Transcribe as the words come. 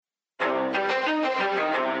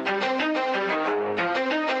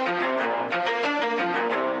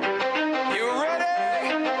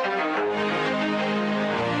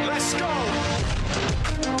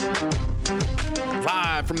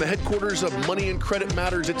the headquarters of Money and Credit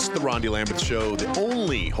Matters, it's the Rondy Lambeth Show, the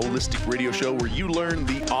only holistic radio show where you learn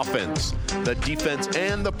the offense, the defense,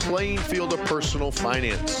 and the playing field of personal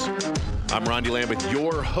finance. I'm Rondy Lambeth,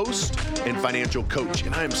 your host and financial coach,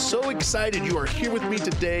 and I am so excited you are here with me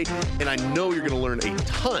today, and I know you're going to learn a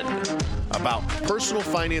ton about personal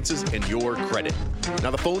finances and your credit.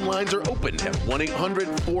 Now, the phone lines are open at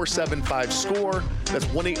 1-800-475-SCORE. That's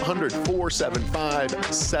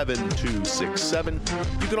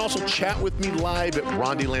 1-800-475-7267. You can also chat with me live at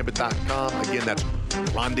rondylambeth.com. Again, that's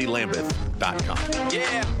rondylambeth.com.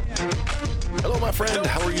 Yeah. Hello, my friend.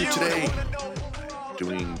 How are you today?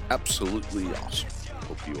 Doing absolutely awesome.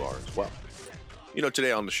 Hope you are as well. You know,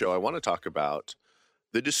 today on the show, I want to talk about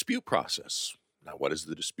the dispute process. Now, what is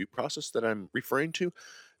the dispute process that I'm referring to?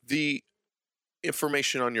 The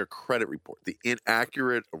information on your credit report, the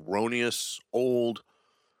inaccurate, erroneous, old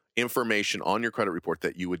information on your credit report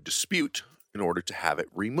that you would dispute in order to have it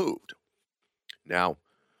removed. Now,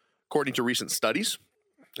 according to recent studies,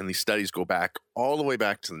 and these studies go back all the way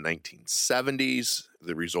back to the 1970s,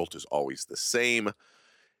 the result is always the same,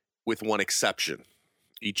 with one exception.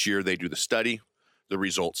 Each year they do the study, the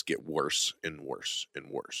results get worse and worse and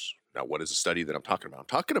worse. Now, what is the study that I'm talking about? I'm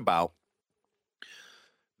talking about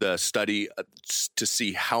the study to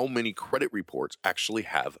see how many credit reports actually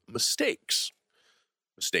have mistakes.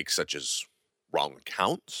 Mistakes such as wrong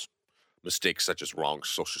accounts, mistakes such as wrong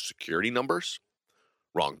social security numbers,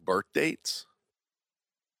 wrong birth dates,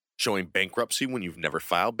 showing bankruptcy when you've never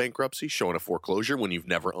filed bankruptcy, showing a foreclosure when you've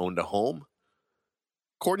never owned a home.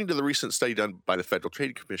 According to the recent study done by the Federal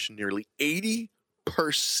Trade Commission, nearly 80%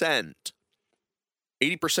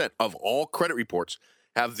 of all credit reports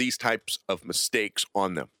have these types of mistakes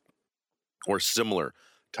on them or similar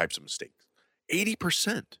types of mistakes.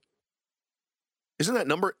 80%. Isn't that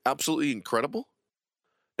number absolutely incredible?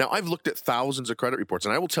 Now, I've looked at thousands of credit reports,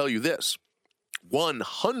 and I will tell you this,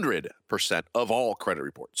 100% of all credit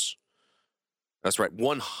reports. That's right,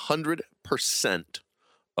 100%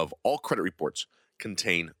 of all credit reports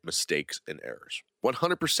contain mistakes and errors.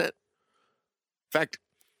 100%. In fact,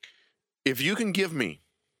 if you can give me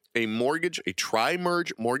a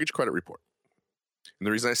tri-merge mortgage credit report, and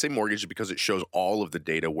the reason I say mortgage is because it shows all of the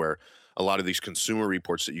data, where a lot of these consumer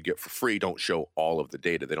reports that you get for free don't show all of the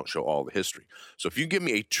data. They don't show all the history. So if you give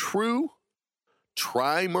me a true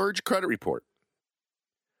tri-merge credit report,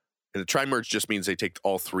 and the tri-merge just means they take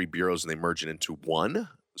all three bureaus and they merge it into one,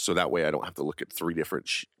 so that way I don't have to look at three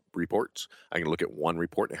different reports. I can look at one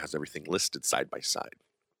report and it has everything listed side by side.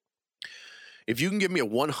 If you can give me a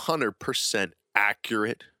 100%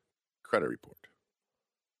 accurate credit report,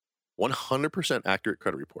 100% accurate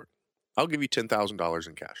credit report, I'll give you $10,000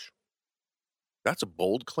 in cash. That's a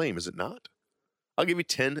bold claim, is it not? I'll give you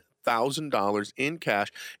 $10,000 in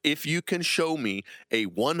cash if you can show me a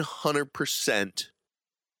 100%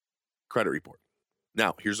 credit report.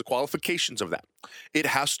 Now, here's the qualifications of that. It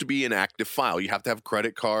has to be an active file. You have to have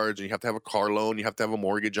credit cards, and you have to have a car loan. You have to have a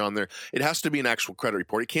mortgage on there. It has to be an actual credit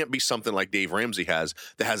report. It can't be something like Dave Ramsey has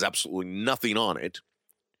that has absolutely nothing on it,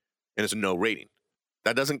 and it's a no rating.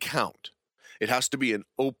 That doesn't count. It has to be an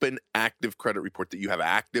open, active credit report that you have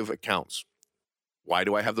active accounts. Why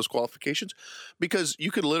do I have those qualifications? Because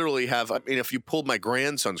you could literally have, if you pulled my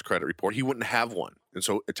grandson's credit report, he wouldn't have one. And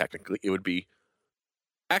so technically it would be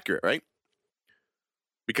accurate, right?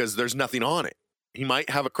 Because there's nothing on it. He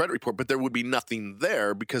might have a credit report, but there would be nothing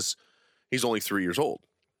there because he's only 3 years old.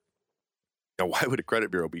 Now, why would a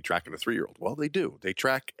credit bureau be tracking a 3-year-old? Well, they do. They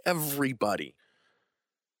track everybody.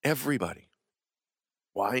 Everybody.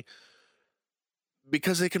 Why?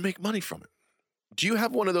 Because they can make money from it. Do you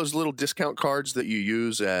have one of those little discount cards that you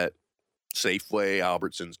use at Safeway,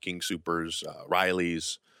 Albertsons, King Soopers,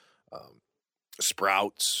 Riley's,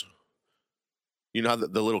 Sprouts? You know how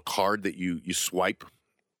the little card that you swipe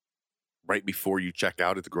right before you check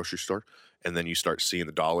out at the grocery store, and then you start seeing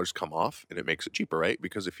the dollars come off, and it makes it cheaper, right?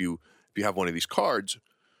 Because if you have one of these cards,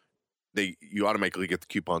 you automatically get the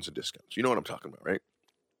coupons and discounts. You know what I'm talking about, right?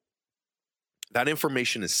 That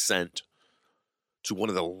information is sent to one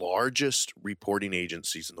of the largest reporting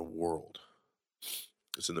agencies in the world.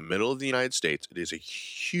 It's in the middle of the United States. It is a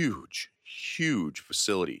huge, huge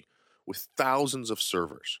facility with thousands of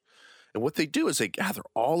servers. And what they do is they gather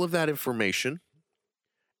all of that information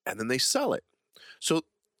and then they sell it. So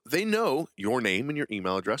they know your name and your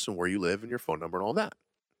email address and where you live and your phone number and all that.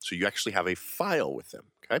 So you actually have a file with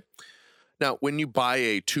them, okay? Now, when you buy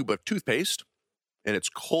a tube of toothpaste and it's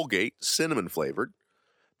Colgate cinnamon flavored,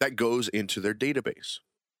 that goes into their database.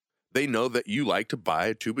 They know that you like to buy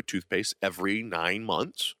a tube of toothpaste every 9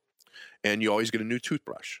 months, and you always get a new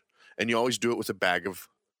toothbrush, and you always do it with a bag of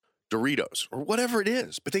Doritos, or whatever it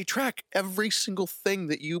is, but they track every single thing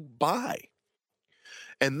that you buy.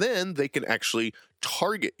 And then they can actually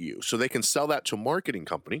target you. So they can sell that to a marketing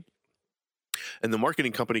company, and the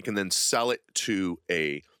marketing company can then sell it to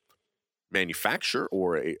a manufacturer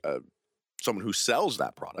or someone who sells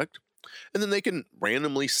that product. And then they can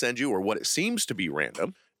randomly send you, or what it seems to be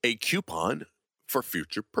random, a coupon for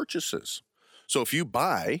future purchases. So if you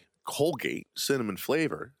buy Colgate cinnamon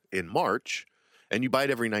flavor in March and you buy it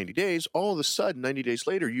every 90 days, all of a sudden, 90 days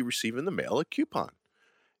later, you receive in the mail a coupon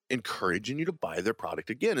encouraging you to buy their product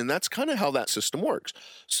again. And that's kind of how that system works.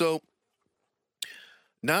 So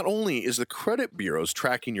not only is the credit bureaus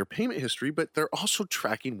tracking your payment history, but they're also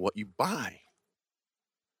tracking what you buy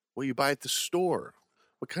at the store,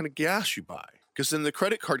 what kind of gas you buy. Because then the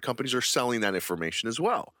credit card companies are selling that information as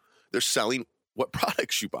well. They're selling what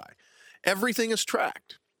products you buy. Everything is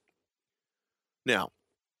tracked. Now,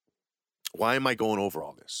 why am I going over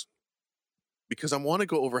all this? Because I want to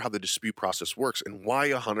go over how the dispute process works and why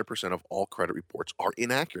 100% of all credit reports are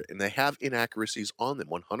inaccurate. And they have inaccuracies on them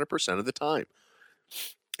 100% of the time.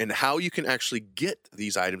 And how you can actually get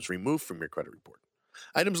these items removed from your credit report.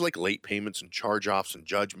 Items like late payments and charge-offs and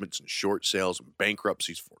judgments and short sales and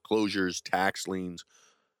bankruptcies, foreclosures, tax liens,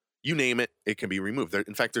 you name it, it can be removed.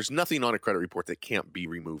 In fact, there's nothing on a credit report that can't be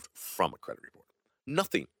removed from a credit report.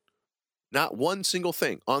 Nothing. Not one single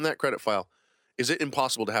thing on that credit file. Is it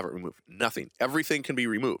impossible to have it removed? Nothing. Everything can be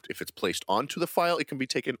removed. If it's placed onto the file, it can be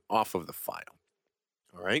taken off of the file.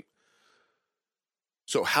 All right?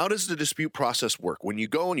 So how does the dispute process work? When you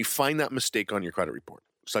go and you find that mistake on your credit report,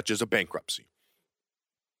 such as a bankruptcy.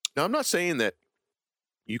 Now, I'm not saying that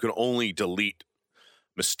you can only delete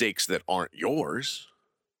mistakes that aren't yours.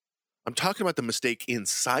 I'm talking about the mistake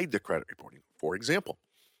inside the credit reporting. For example,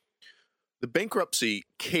 the bankruptcy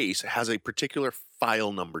case has a particular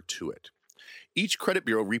file number to it. Each credit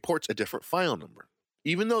bureau reports a different file number.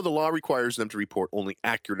 Even though the law requires them to report only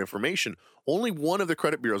accurate information, only one of the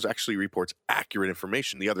credit bureaus actually reports accurate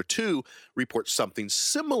information. The other two report something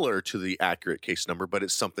similar to the accurate case number, but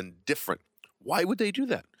it's something different. Why would they do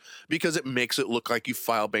that? Because it makes it look like you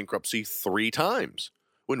filed bankruptcy 3 times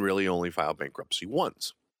when really you only filed bankruptcy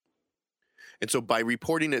once. And so by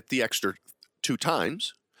reporting it the extra 2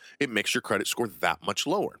 times, it makes your credit score that much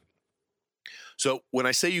lower. So when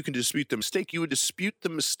I say you can dispute the mistake, you would dispute the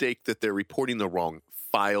mistake that they're reporting the wrong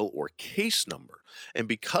file or case number. And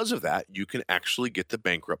because of that, you can actually get the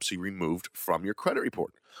bankruptcy removed from your credit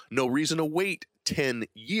report. No reason to wait 10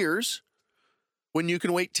 years when you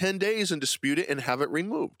can wait 10 days and dispute it and have it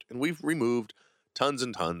removed. And we've removed tons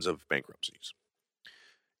and tons of bankruptcies.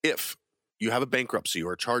 If you have a bankruptcy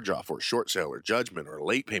or a charge-off or a short sale or judgment or a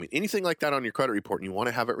late payment, anything like that on your credit report and you want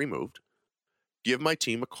to have it removed, give my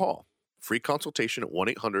team a call. Free consultation at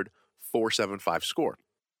 1-800-475-SCORE.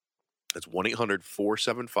 That's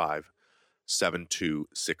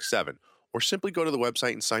 1-800-475-7267. Or simply go to the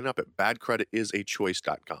website and sign up at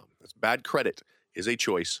badcreditisachoice.com. That's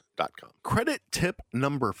badcreditisachoice.com. Credit tip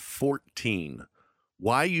number 14,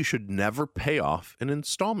 why you should never pay off an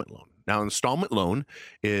installment loan. Now, an installment loan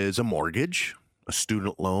is a mortgage, a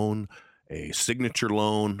student loan, a signature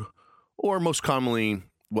loan, or most commonly,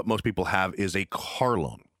 what most people have is a car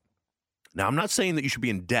loan. Now, I'm not saying that you should be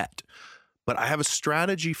in debt, but I have a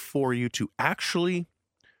strategy for you to actually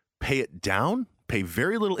pay it down, pay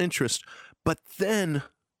very little interest, but then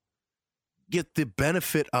get the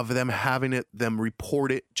benefit of them report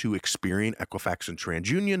it to Experian, Equifax, and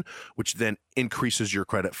TransUnion, which then increases your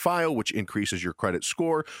credit file, which increases your credit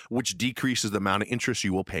score, which decreases the amount of interest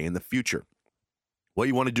you will pay in the future. What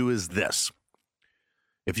you want to do is this.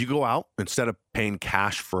 If you go out, instead of paying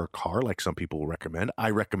cash for a car, like some people will recommend,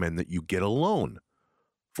 I recommend that you get a loan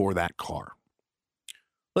for that car.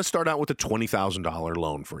 Let's start out with a $20,000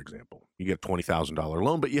 loan, for example. You get a $20,000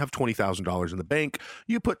 loan, but you have $20,000 in the bank.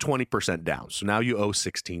 You put 20% down. So now you owe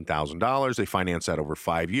 $16,000. They finance that over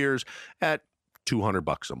 5 years at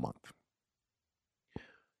 $200 a month.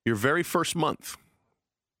 Your very first month,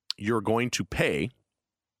 you're going to pay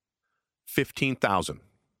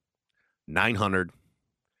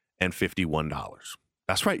 $15,951.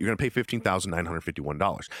 That's right. You're going to pay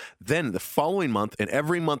 $15,951. Then the following month and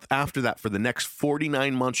every month after that for the next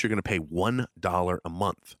 49 months, you're going to pay $1 a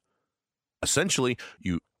month. Essentially,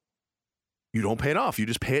 you don't pay it off. You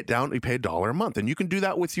just pay it down. You pay $1 a month. And you can do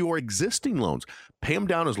that with your existing loans. Pay them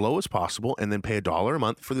down as low as possible and then pay $1 a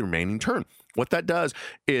month for the remaining term. What that does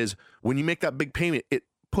is when you make that big payment, it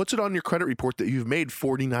puts it on your credit report that you've made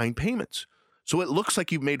 49 payments. So it looks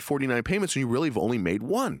like you've made 49 payments and you really have only made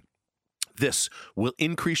 1. This will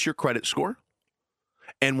increase your credit score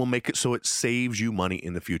and will make it so it saves you money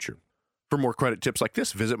in the future. For more credit tips like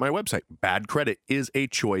this, visit my website,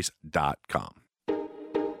 badcreditisachoice.com.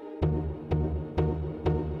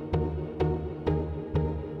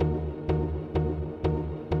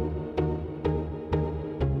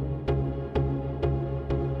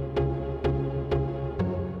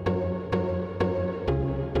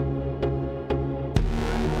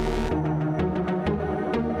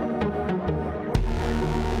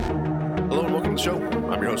 Hello and welcome to the show.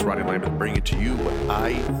 I'm your host, Ronnie Lambert, bringing it to you what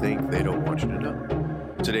I think they don't want you to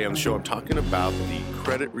know. Today on the show, I'm talking about the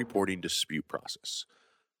credit reporting dispute process,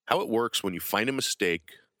 how it works when you find a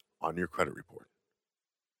mistake on your credit report.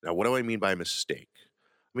 Now, what do I mean by mistake?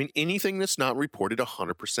 I mean anything that's not reported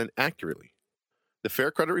 100% accurately. The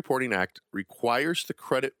Fair Credit Reporting Act requires the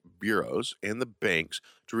credit bureaus and the banks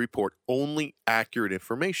to report only accurate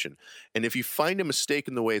information. And if you find a mistake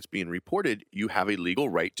in the way it's being reported, you have a legal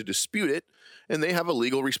right to dispute it, and they have a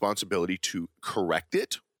legal responsibility to correct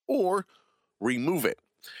it or remove it.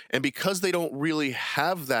 And because they don't really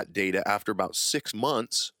have that data after about 6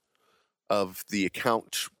 months of the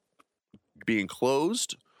account being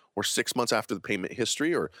closed, or 6 months after the payment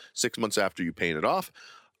history, or 6 months after you paying it off,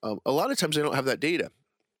 a lot of times they don't have that data.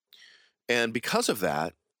 And because of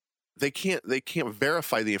that, they can't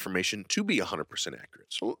verify the information to be 100% accurate.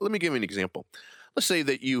 So let me give you an example. Let's say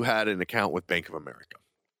that you had an account with Bank of America.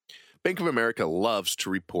 Bank of America loves to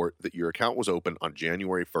report that your account was opened on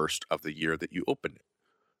January 1st of the year that you opened it.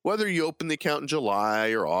 Whether you opened the account in July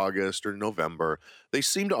or August or November, they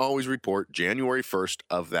seem to always report January 1st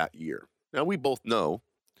of that year. Now, we both know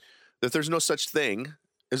that there's no such thing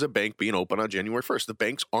as a bank being open on January 1st. The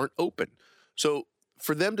banks aren't open. So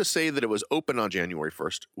for them to say that it was open on January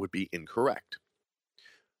 1st would be incorrect.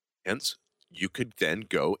 Hence, you could then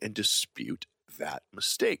go and dispute that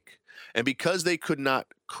mistake. And because they could not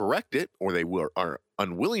correct it, or they are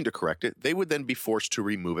unwilling to correct it, they would then be forced to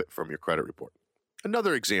remove it from your credit report.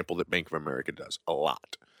 Another example that Bank of America does a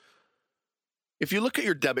lot. If you look at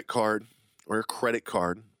your debit card or your credit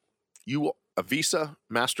card, a Visa,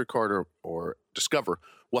 MasterCard, or Discover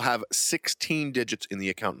will have 16 digits in the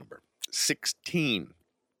account number. 16.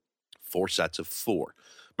 4 sets of 4.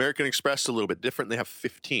 American Express is a little bit different. They have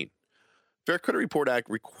 15. Fair Credit Report Act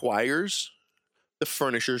requires the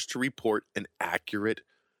furnishers to report an accurate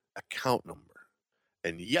account number.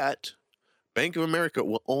 And yet, Bank of America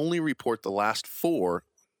will only report the last 4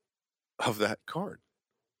 of that card.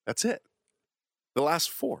 That's it. The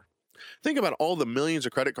last 4. Think about all the millions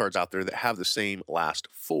of credit cards out there that have the same last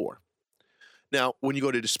 4. Now, when you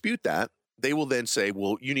go to dispute that, they will then say,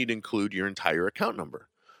 well, you need to include your entire account number.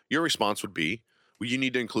 Your response would be, well, you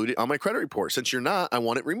need to include it on my credit report. Since you're not, I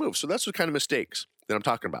want it removed. So that's the kind of mistakes that I'm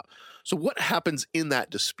talking about. So what happens in that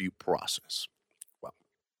dispute process? Well,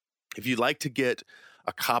 if you'd like to get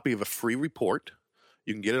a copy of a free report,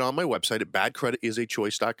 you can get it on my website at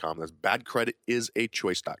badcreditisachoice.com. That's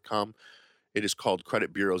badcreditisachoice.com. It is called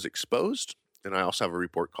Credit Bureaus Exposed, and I also have a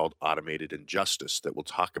report called Automated Injustice that will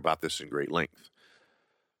talk about this in great length.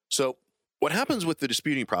 So what happens with the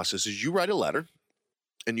disputing process is you write a letter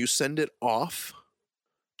and you send it off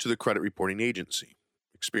to the credit reporting agency,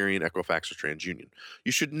 Experian, Equifax, or TransUnion.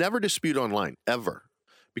 You should never dispute online, ever,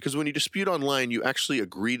 because when you dispute online, you actually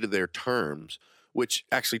agree to their terms, which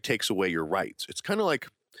actually takes away your rights. It's kind of like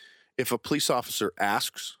if a police officer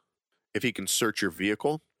asks if he can search your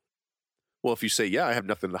vehicle. Well, if you say, yeah, I have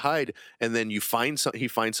nothing to hide, and then he finds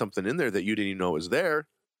something in there that you didn't even know was there,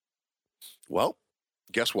 well,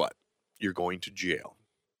 guess what? You're going to jail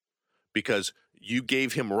because you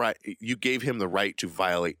gave him the right to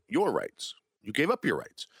violate your rights. You gave up your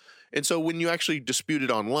rights. And so when you actually dispute it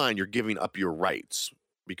online, you're giving up your rights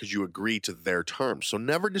because you agree to their terms. So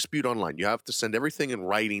never dispute online. You have to send everything in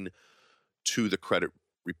writing to the credit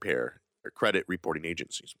reporting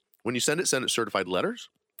agencies. When you send it certified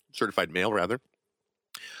mail rather.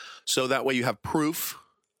 So that way you have proof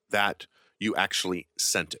that you actually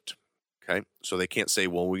sent it. Okay. So they can't say,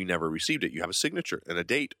 well, we never received it. You have a signature and a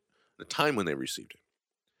date, and a time when they received it.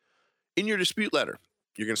 In your dispute letter,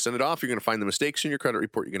 you're going to send it off. You're going to find the mistakes in your credit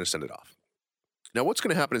report. You're going to send it off. Now, what's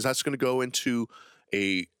going to happen is that's going to go onto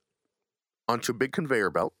a big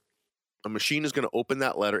conveyor belt. A machine is going to open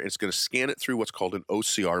that letter and it's going to scan it through what's called an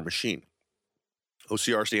OCR machine.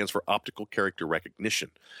 OCR stands for optical character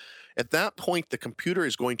recognition. At that point, the computer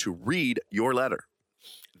is going to read your letter.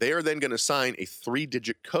 They are then going to assign a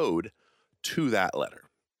 3-digit code to that letter.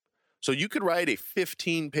 So you could write a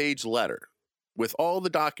 15-page letter with all the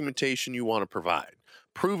documentation you want to provide,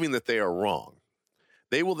 proving that they are wrong.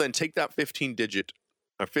 They will then take that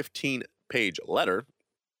 15-page letter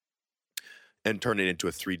and turn it into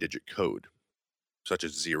a 3-digit code. such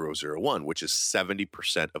as 001, which is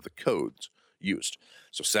 70% of the codes used.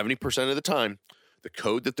 So 70% of the time, the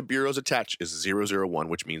code that the bureaus attach is 001,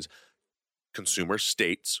 which means consumer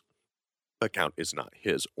states account is not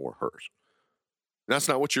his or hers. And that's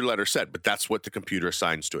not what your letter said, but that's what the computer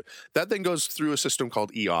assigns to it. That then goes through a system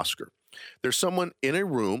called eOscar. There's someone in a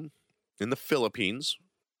room in the Philippines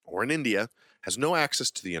or in India, has no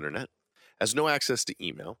access to the internet, has no access to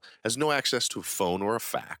email, has no access to a phone or a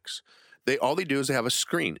fax. All they do is they have a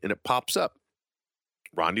screen and it pops up.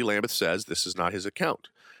 Rondy Lambeth says this is not his account.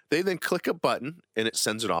 They then click a button and it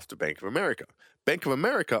sends it off to Bank of America. Bank of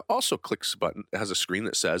America also clicks a button. It has a screen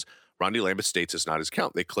that says Rondy Lambeth states it's not his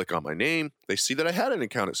account. They click on my name. They see that I had an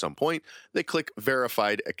account at some point. They click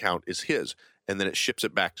verified account is his. And then it ships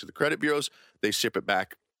it back to the credit bureaus. They ship it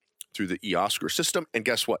back through the eOscar system. And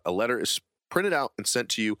guess what? A letter is printed out and sent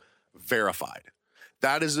to you verified.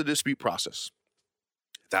 That is the dispute process.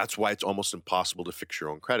 That's why it's almost impossible to fix your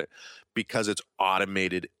own credit, because it's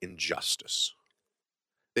automated injustice.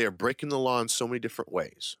 They are breaking the law in so many different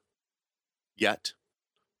ways. Yet,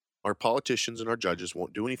 our politicians and our judges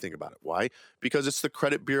won't do anything about it. Why? Because it's the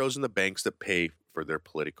credit bureaus and the banks that pay for their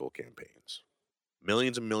political campaigns.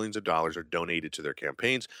 Millions and millions of dollars are donated to their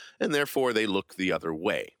campaigns, and therefore they look the other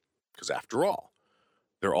way. Because after all,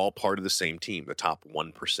 they're all part of the same team, the top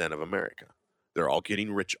 1% of America. They're all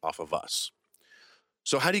getting rich off of us.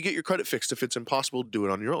 So how do you get your credit fixed if it's impossible to do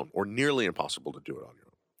it on your own, or nearly impossible to do it on your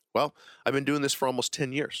own? Well, I've been doing this for almost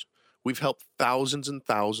 10 years. We've helped thousands and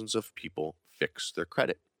thousands of people fix their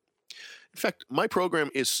credit. In fact, my program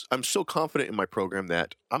I'm so confident in my program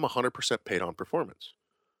that I'm 100% paid on performance.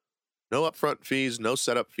 No upfront fees, no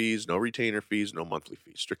setup fees, no retainer fees, no monthly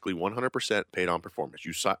fees. Strictly 100% paid on performance.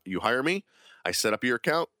 You hire me, I set up your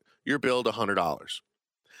account, you're billed $100.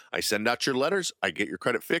 I send out your letters, I get your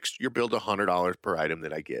credit fixed, you're billed $100 per item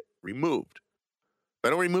that I get removed. If I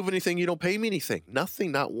don't remove anything, you don't pay me anything.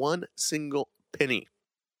 Nothing, not one single penny.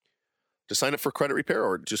 To sign up for credit repair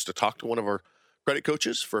or just to talk to one of our credit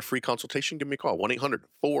coaches for a free consultation, give me a call,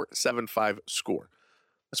 1-800-475-SCORE.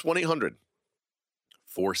 That's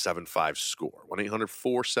 1-800-475-SCORE,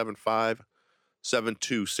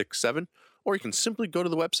 1-800-475-7267, or you can simply go to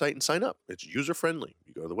the website and sign up. It's user-friendly.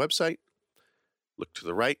 You go to the website, look to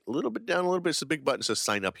the right, a little bit down a little bit, it's a big button that says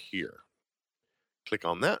sign up here. Click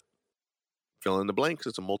on that, fill in the blanks.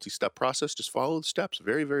 It's a multi-step process. Just follow the steps.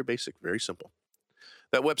 Very, very basic, very simple.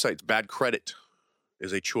 That website's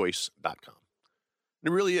badcreditisAchoice.com.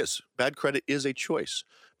 It really is. Bad credit is a choice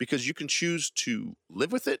because you can choose to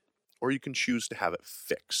live with it or you can choose to have it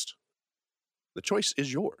fixed. The choice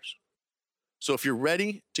is yours. So if you're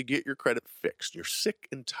ready to get your credit fixed, you're sick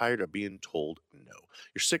and tired of being told no.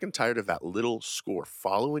 You're sick and tired of that little score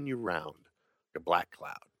following you around like a black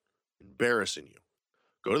cloud, embarrassing you.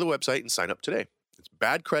 Go to the website and sign up today. It's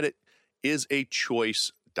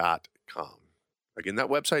badcreditisAchoice.com. Again, that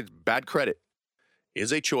website is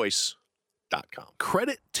badcreditisAchoice.com.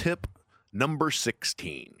 Credit tip number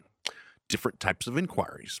 16. Different types of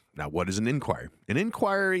inquiries. Now, what is an inquiry? An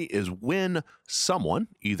inquiry is when someone,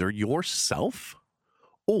 either yourself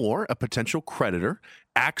or a potential creditor,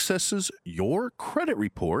 accesses your credit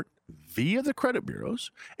report via the credit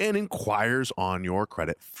bureaus and inquires on your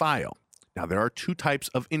credit file. Now, there are two types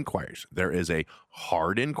of inquiries. There is a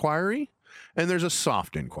hard inquiry and there's a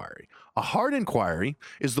soft inquiry. A hard inquiry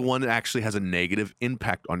is the one that actually has a negative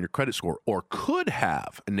impact on your credit score or could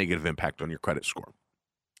have a negative impact on your credit score.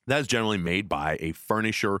 That is generally made by a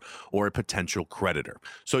furnisher or a potential creditor.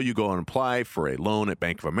 So you go and apply for a loan at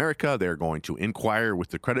Bank of America. They're going to inquire with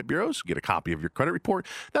the credit bureaus, get a copy of your credit report.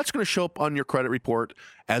 That's going to show up on your credit report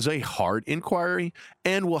as a hard inquiry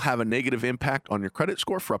and will have a negative impact on your credit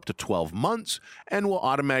score for up to 12 months and will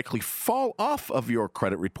automatically fall off of your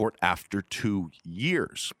credit report after 2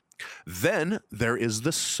 years. Then there is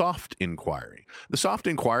the soft inquiry. The soft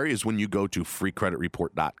inquiry is when you go to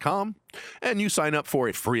freecreditreport.com and you sign up for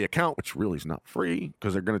a free account, which really is not free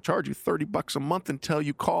because they're going to charge you $30 a month until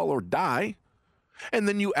you call or die. And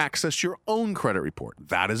then you access your own credit report.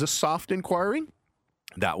 That is a soft inquiry.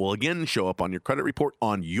 That will again show up on your credit report,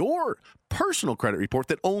 on your personal credit report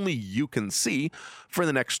that only you can see for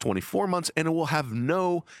the next 24 months, and it will have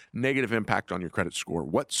no negative impact on your credit score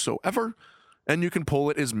whatsoever. And you can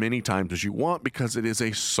pull it as many times as you want because it is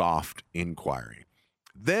a soft inquiry.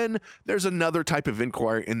 Then there's another type of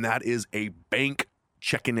inquiry, and that is a bank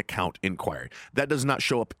checking account inquiry. That does not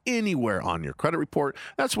show up anywhere on your credit report.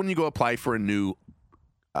 That's when you go apply for a new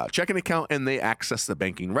checking account, and they access the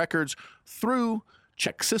banking records through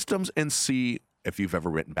check systems and see if you've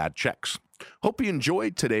ever written bad checks. Hope you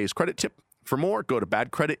enjoyed today's credit tip. For more, go to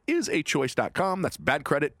badcreditisachoice.com. That's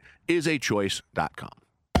badcreditisachoice.com.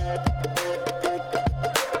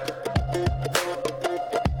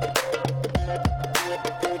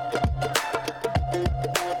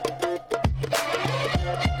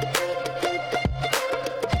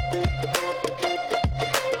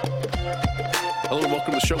 Hello and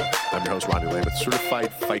welcome to the show. I'm your host, Ronnie Lambeth,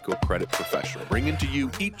 certified FICO credit professional, bringing to you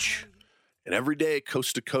each and every day,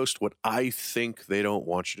 coast to coast, what I think they don't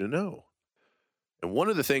want you to know. And one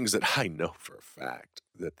of the things that I know for a fact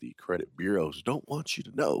that the credit bureaus don't want you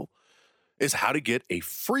to know is how to get a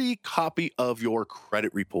free copy of your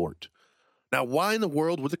credit report. Now, why in the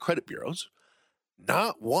world would the credit bureaus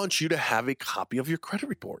not want you to have a copy of your credit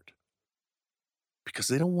report? Because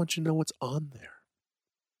they don't want you to know what's on there.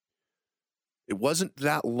 It wasn't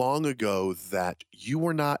that long ago that you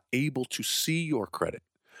were not able to see your credit.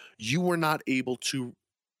 You were not able to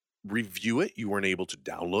review it. You weren't able to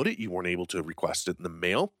download it. You weren't able to request it in the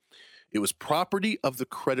mail. It was property of the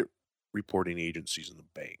credit reporting agencies and the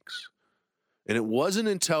banks. And it wasn't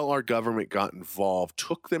until our government got involved,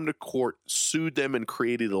 took them to court, sued them, and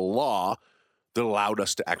created a law that allowed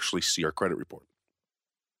us to actually see our credit report.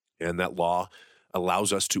 And that law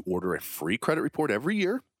allows us to order a free credit report every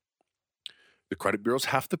year. The credit bureaus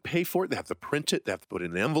have to pay for it. They have to print it. They have to put it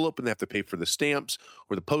in an envelope, and they have to pay for the stamps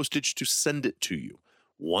or the postage to send it to you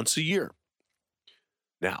once a year.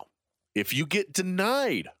 Now, if you get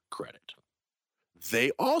denied credit,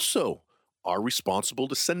 they also are responsible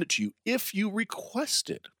to send it to you if you request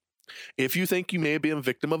it. If you think you may have been a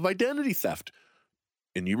victim of identity theft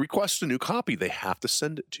and you request a new copy, they have to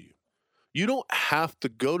send it to you. You don't have to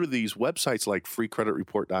go to these websites like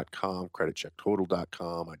freecreditreport.com,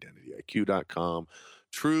 creditchecktotal.com, identityiq.com,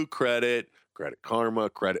 True Credit, Credit Karma,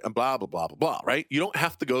 Credit, and blah, blah, blah, blah, blah, right? You don't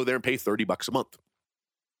have to go there and pay $30 a month.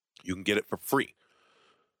 You can get it for free.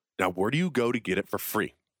 Now, where do you go to get it for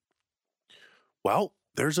free? Well,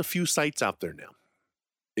 there's a few sites out there now.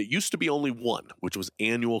 It used to be only one, which was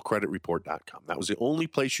annualcreditreport.com. That was the only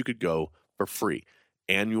place you could go for free.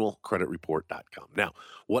 Annualcreditreport.com. Now,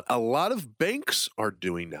 what a lot of banks are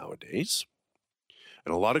doing nowadays,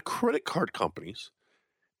 and a lot of credit card companies,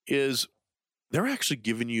 is they're actually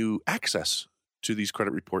giving you access to these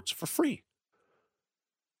credit reports for free.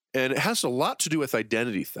 And it has a lot to do with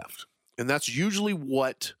identity theft. And that's usually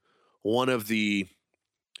what one of the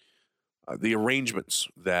arrangements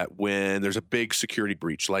that when there's a big security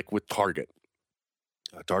breach, like with Target.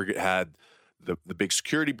 Target had the big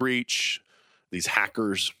security breach. These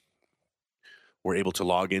hackers were able to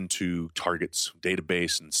log into Target's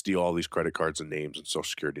database and steal all these credit cards and names and social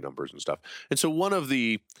security numbers and stuff. And so one of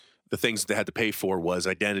the things they had to pay for was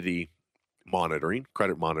identity monitoring,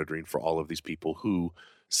 credit monitoring for all of these people who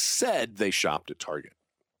said they shopped at Target.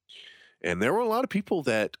 And there were a lot of people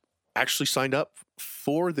that actually signed up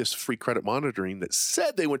for this free credit monitoring that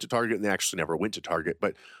said they went to Target and they actually never went to Target.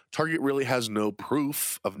 But Target really has no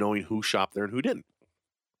proof of knowing who shopped there and who didn't.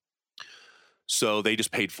 So they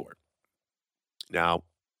just paid for it. Now,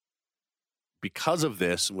 because of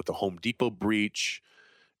this, and with the Home Depot breach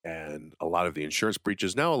and a lot of the insurance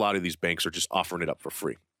breaches, now a lot of these banks are just offering it up for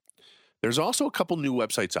free. There's also a couple new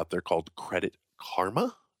websites out there called Credit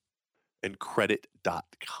Karma and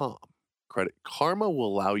Credit.com. Credit Karma will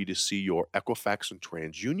allow you to see your Equifax and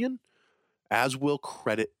TransUnion, as will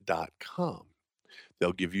Credit.com.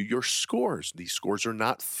 They'll give you your scores. These scores are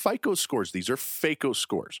not FICO scores. These are FACO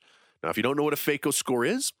scores. Now, if you don't know what a FACO score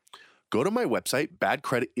is, go to my website,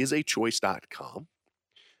 badcreditisachoice.com.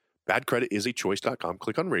 Badcreditisachoice.com.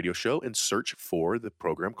 Click on Radio Show and search for the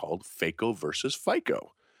program called FACO versus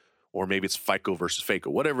FICO. Or maybe it's FICO versus FACO.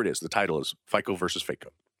 Whatever it is, the title is FICO versus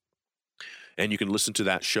FACO. And you can listen to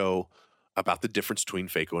that show about the difference between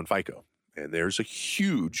FACO and FICO. And there's a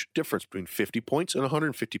huge difference between 50 points and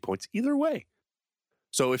 150 points either way.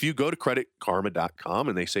 So if you go to creditkarma.com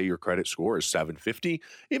and they say your credit score is 750,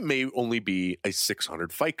 it may only be a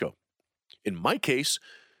 600 FICO. In my case,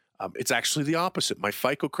 it's actually the opposite. My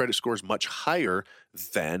FICO credit score is much higher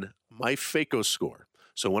than my FACO score.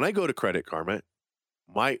 So when I go to Credit Karma,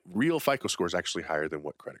 my real FICO score is actually higher than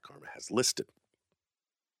what Credit Karma has listed.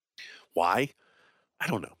 Why? I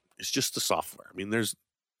don't know. It's just the software. I mean, there's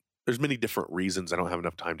many different reasons. I don't have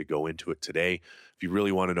enough time to go into it today. If you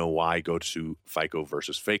really want to know why, go to FICO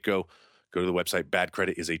versus FACO. Go to the website,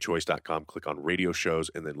 badcreditisachoice.com, click on radio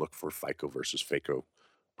shows, and then look for FICO versus FACO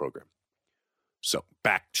program. So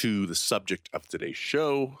back to the subject of today's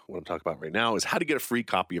show. What I'm talking about right now is how to get a free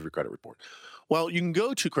copy of your credit report. Well, you can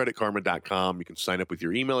go to creditkarma.com. You can sign up with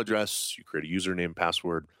your email address. You create a username,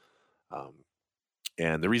 password.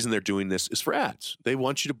 And the reason they're doing this is for ads. They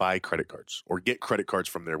want you to buy credit cards or get credit cards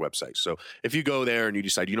from their website. So if you go there and you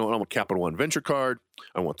decide, you know what, I want Capital One Venture Card,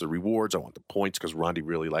 I want the rewards, I want the points because Rondi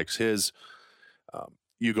really likes his.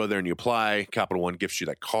 You go there and you apply. Capital One gives you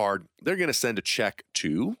that card. They're going to send a check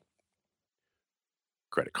to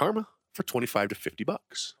Credit Karma for $25 to $50.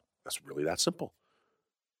 That's really that simple.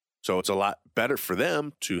 So it's a lot better for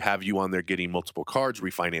them to have you on there getting multiple cards,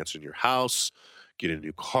 refinancing your house, get a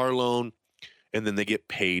new car loan, and then they get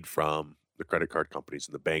paid from the credit card companies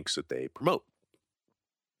and the banks that they promote.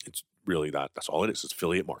 It's really that's all it is. It's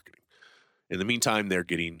affiliate marketing. In the meantime, they're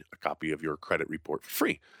getting a copy of your credit report for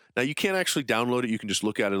free. Now, you can't actually download it. You can just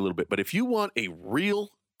look at it a little bit. But if you want a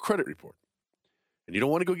real credit report and you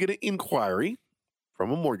don't want to go get an inquiry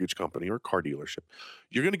from a mortgage company or a car dealership,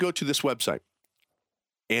 you're going to go to this website,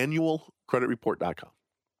 annualcreditreport.com.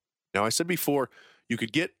 Now, I said before, you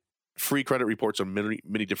could get free credit reports on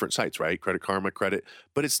many different sites, right? Credit Karma, Credit,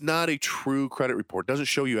 but it's not a true credit report. It doesn't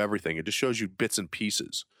show you everything. It just shows you bits and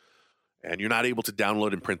pieces, and you're not able to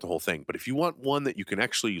download and print the whole thing. But if you want one that you can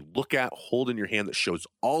actually look at, hold in your hand, that shows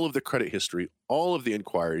all of the credit history, all of the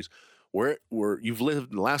inquiries, where you've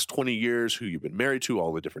lived in the last 20 years, who you've been married to,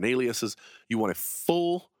 all the different aliases, you want a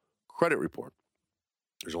full credit report.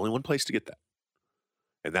 There's only one place to get that,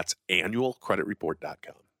 and that's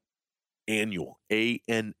annualcreditreport.com. Annual,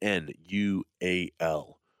 ANNUAL,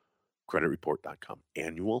 creditreport.com,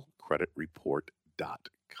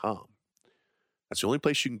 annualcreditreport.com. That's the only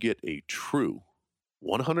place you can get a true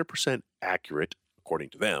 100% accurate,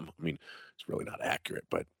 according to them. I mean, it's really not accurate,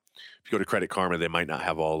 but if you go to Credit Karma, they might not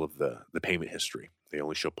have all of the payment history. They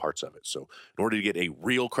only show parts of it. So in order to get a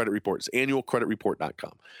real credit report, it's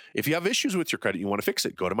annualcreditreport.com. If you have issues with your credit, you want to fix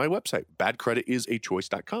it, go to my website,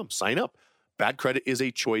 badcreditisAchoice.com. Sign up.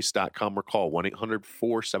 BadcreditisAchoice.com or call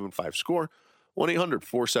 1-800-475-SCORE,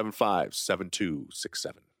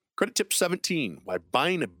 1-800-475-7267. Credit tip 17, why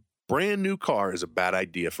buying a brand new car is a bad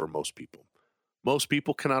idea for most people. Most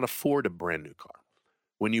people cannot afford a brand new car.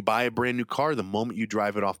 When you buy a brand new car, the moment you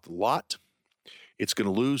drive it off the lot, it's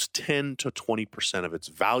going to lose 10 to 20% of its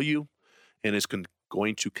value, and it's going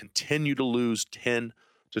to continue to lose 10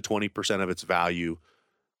 to 20% of its value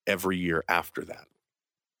every year after that.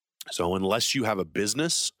 So unless you have a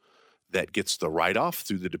business that gets the write-off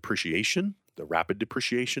through the depreciation, the rapid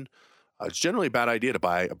depreciation, it's generally a bad idea to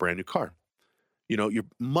buy a brand new car. You know, you're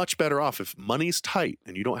much better off if money's tight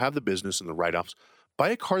and you don't have the business and the write-offs, buy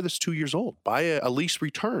a car that's 2 years old. Buy a lease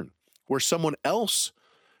return where someone else,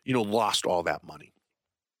 lost all that money.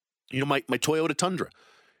 My Toyota Tundra,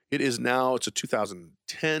 it's a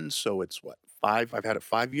 2010, so it's I've had it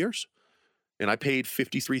 5 years, and I paid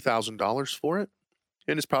 $53,000 for it.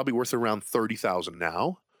 And it's probably worth around $30,000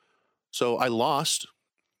 now. So I lost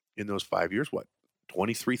in those 5 years,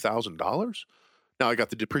 $23,000? Now I got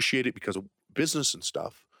to depreciate it because of business and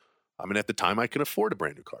stuff. I mean, at the time I can afford a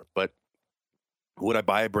brand new car, but would I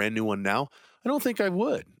buy a brand new one now? I don't think I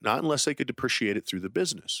would, not unless I could depreciate it through the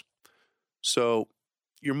business. So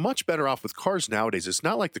you're much better off with cars nowadays. It's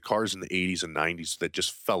not like the cars in the 80s and 90s that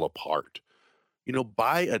just fell apart.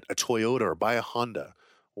 Buy a Toyota or buy a Honda.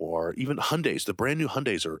 Or even Hyundais. The brand new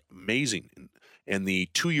Hyundais are amazing. And the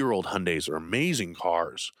 2-year-old Hyundais are amazing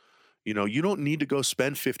cars. You don't need to go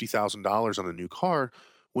spend $50,000 on a new car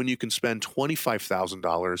when you can spend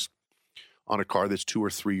 $25,000 on a car that's 2 or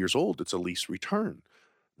 3 years old. It's a lease return.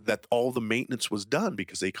 That all the maintenance was done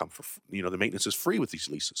because they come for, the maintenance is free with these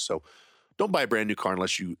leases. So don't buy a brand new car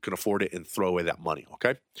unless you can afford it and throw away that money,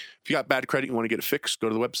 okay? If you got bad credit, you want to get it fixed, go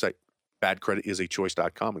to the website,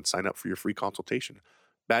 badcreditisAchoice.com, and sign up for your free consultation.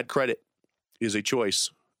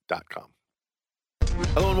 badcreditisAchoice.com.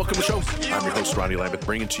 Hello and welcome to the show. I'm your host, Ronnie Lambeth,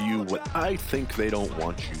 bringing to you what I think they don't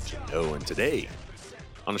want you to know. And today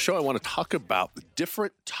on the show, I want to talk about the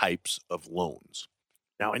different types of loans.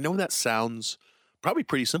 Now, I know that sounds probably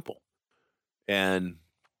pretty simple and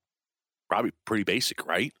probably pretty basic,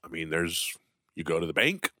 right? I mean, you go to the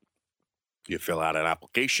bank, you fill out an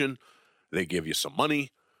application, they give you some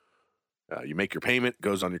money, you make your payment,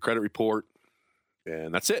 goes on your credit report,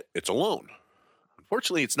 and that's it. It's a loan.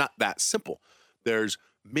 Unfortunately, it's not that simple. There's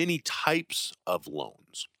many types of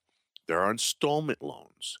loans. There are installment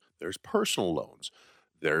loans. There's personal loans.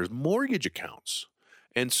 There's mortgage accounts.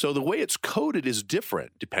 And so the way it's coded is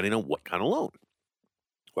different depending on what kind of loan,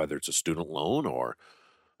 whether it's a student loan or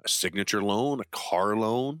a signature loan, a car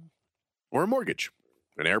loan, or a mortgage,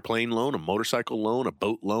 an airplane loan, a motorcycle loan, a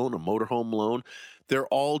boat loan, a motorhome loan. They're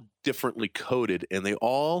all differently coded, and they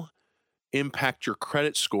all impact your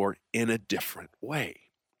credit score in a different way.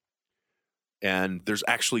 And there's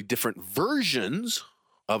actually different versions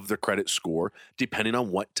of the credit score depending on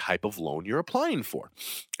what type of loan you're applying for.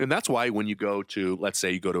 And that's why when you go to, let's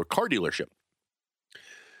say you go to a car dealership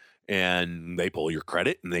and they pull your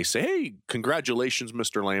credit and they say, hey, congratulations,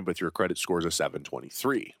 Mr. Lambeth, your credit score is a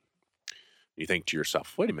 723. You think to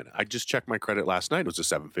yourself, wait a minute, I just checked my credit last night. It was a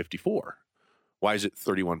 754. Why is it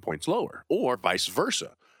 31 points lower? Or vice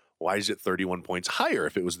versa. Why is it 31 points higher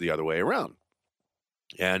if it was the other way around?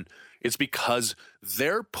 And it's because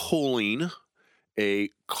they're pulling a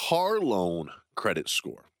car loan credit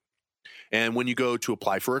score. And when you go to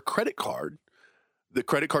apply for a credit card, the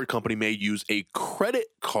credit card company may use a credit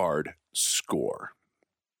card score.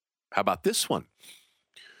 How about this one?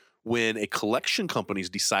 When a collection company is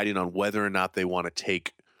deciding on whether or not they want to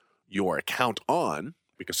take your account on,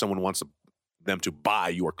 because someone wants them to buy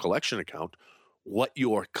your collection account, what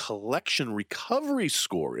your collection recovery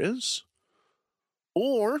score is,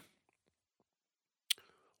 or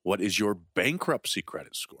what is your bankruptcy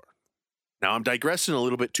credit score. Now, I'm digressing a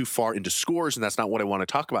little bit too far into scores, and that's not what I want to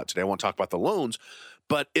talk about today. I want to talk about the loans,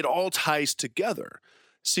 but it all ties together.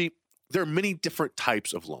 See, there are many different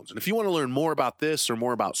types of loans. And if you want to learn more about this or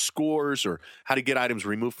more about scores or how to get items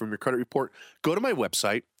removed from your credit report, go to my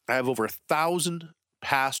website. I have over 1,000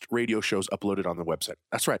 past radio shows uploaded on the website.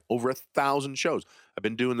 That's right, over 1,000 shows. I've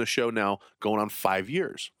been doing the show now going on 5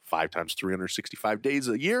 years, 5 times 365 days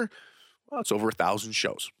a year. Well, it's over 1,000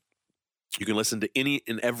 shows. You can listen to any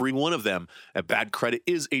and every one of them at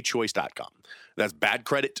badcreditisachoice.com. That's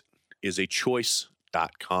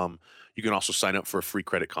badcreditisachoice.com. You can also sign up for a free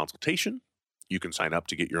credit consultation. You can sign up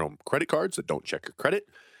to get your own credit cards that don't check your credit.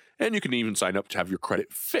 And you can even sign up to have your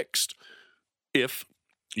credit fixed. If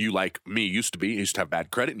you, like me, used to have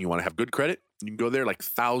bad credit and you want to have good credit, you can go there like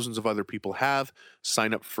thousands of other people have.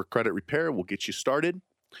 Sign up for credit repair. We'll get you started.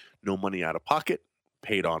 No money out of pocket.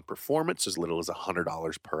 Paid on performance, as little as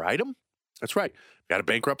 $100 per item. That's right. If you had a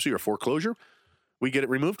bankruptcy or foreclosure, we get it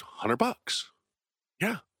removed, $100.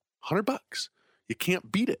 Yeah, $100. You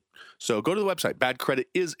can't beat it. So go to the website,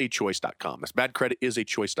 badcreditisachoice.com. That's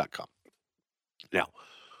badcreditisachoice.com. Now,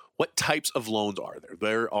 what types of loans are there?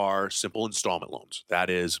 There are simple installment loans. That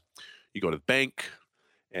is, you go to the bank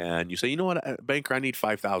and you say, you know what, banker, I need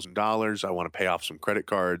 $5,000. I want to pay off some credit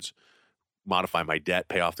cards, modify my debt,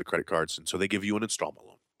 pay off the credit cards. And so they give you an installment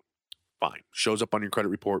loan. Fine. Shows up on your credit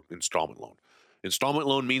report, installment loan. Installment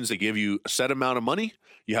loan means they give you a set amount of money.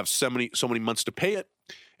 You have so many months to pay it,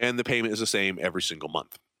 and the payment is the same every single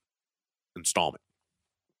month. Installment.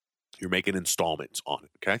 You're making installments on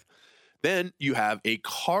it, okay? Then you have a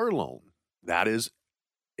car loan. That is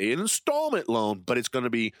an installment loan, but it's going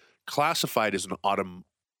to be classified as an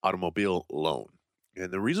automobile loan.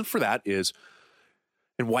 And the reason for that is,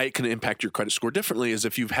 and why it can impact your credit score differently, is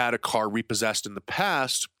if you've had a car repossessed in the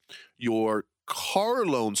past, your car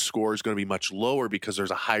loan score is going to be much lower because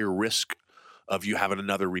there's a higher risk of you having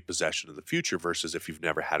another repossession in the future versus if you've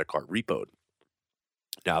never had a car repoed.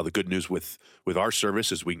 Now, the good news with our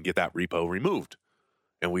service is we can get that repo removed.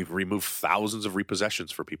 And we've removed thousands of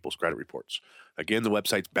repossessions for people's credit reports. Again, the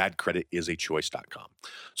website's badcreditisachoice.com.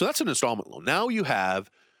 So that's an installment loan. Now you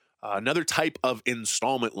have another type of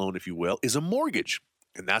installment loan, if you will, is a mortgage.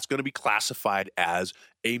 And that's going to be classified as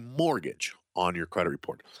a mortgage on your credit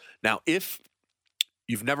report. Now, if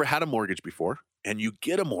you've never had a mortgage before and you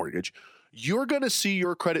get a mortgage, you're going to see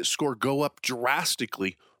your credit score go up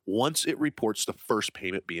drastically once it reports the first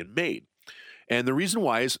payment being made. And the reason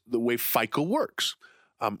why is the way FICO works.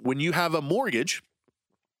 When you have a mortgage,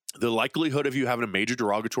 the likelihood of you having a major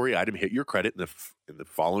derogatory item hit your credit in the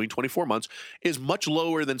following 24 months is much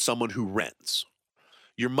lower than someone who rents.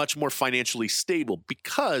 You're much more financially stable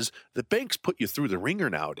because the banks put you through the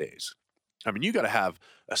ringer nowadays. I mean, you got to have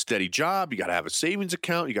a steady job. You got to have a savings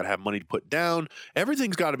account. You got to have money to put down.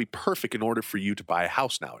 Everything's got to be perfect in order for you to buy a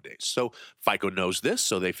house nowadays. So FICO knows this.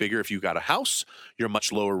 So they figure if you got a house, you're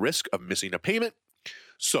much lower risk of missing a payment.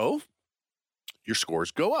 So your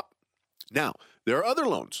scores go up. Now, there are other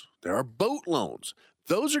loans. There are boat loans.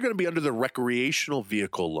 Those are going to be under the recreational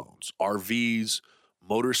vehicle loans, RVs,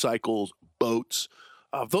 motorcycles, boats.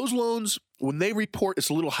 Those loans, when they report, it's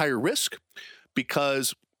a little higher risk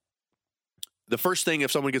because the first thing,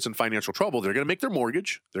 if someone gets in financial trouble, they're going to make their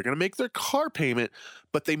mortgage, they're going to make their car payment,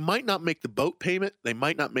 but they might not make the boat payment, they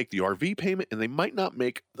might not make the RV payment, and they might not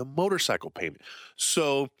make the motorcycle payment.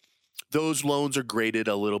 So those loans are graded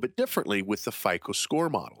a little bit differently with the FICO score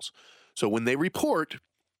models. So when they report,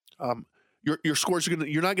 your scores are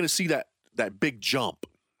you're not going to see that big jump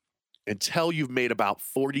until you've made about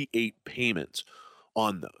 48 payments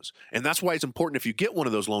on those. And that's why it's important, if you get one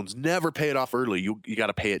of those loans, never pay it off early. You got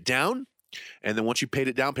to pay it down. And then once you paid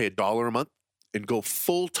it down, pay $1 a month and go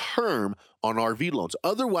full term on RV loans.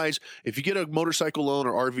 Otherwise, if you get a motorcycle loan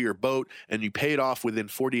or RV or boat and you pay it off within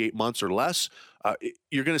 48 months or less,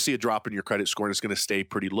 you're going to see a drop in your credit score and it's going to stay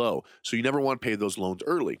pretty low. So you never want to pay those loans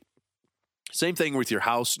early. Same thing with your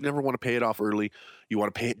house. You never want to pay it off early. You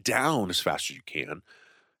want to pay it down as fast as you can.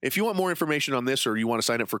 If you want more information on this or you want to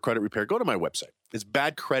sign up for credit repair, go to my website. It's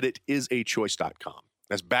badcreditisachoice.com.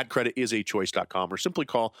 That's badcreditisachoice.com, or simply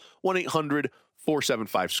call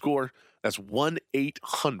 1-800-475-SCORE. That's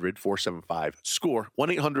 1-800-475-SCORE,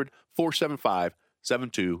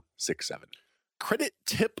 1-800-475-7267. Credit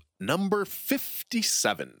tip number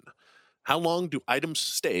 57. How long do items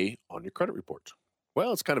stay on your credit report?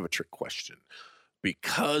 Well, it's kind of a trick question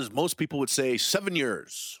because most people would say 7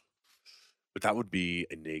 years, but that would be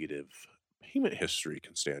a negative payment history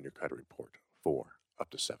can stay on your credit report for up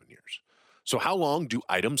to 7 years. So how long do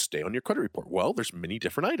items stay on your credit report? Well, there's many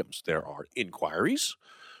different items. There are inquiries,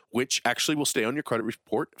 which actually will stay on your credit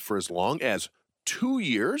report for as long as 2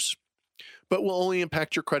 years, but will only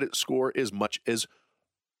impact your credit score as much as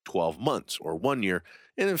 12 months or 1 year.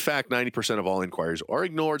 And in fact, 90% of all inquiries are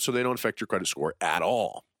ignored, so they don't affect your credit score at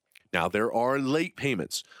all. Now, there are late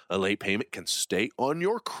payments. A late payment can stay on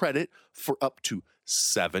your credit for up to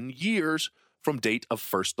 7 years from date of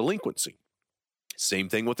first delinquency. Same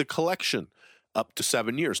thing with a collection, up to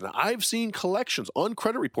 7 years. Now, I've seen collections on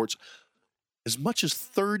credit reports as much as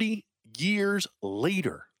 30 years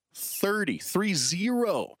later, 30.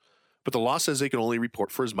 But the law says they can only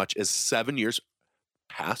report for as much as 7 years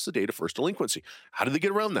past the date of first delinquency. How do they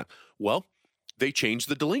get around that? Well, they change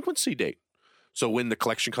the delinquency date. So when the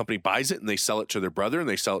collection company buys it and they sell it to their brother and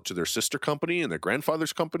they sell it to their sister company and their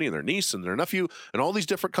grandfather's company and their niece and their nephew and all these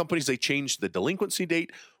different companies, they change the delinquency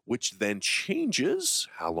date, which then changes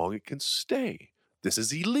how long it can stay. This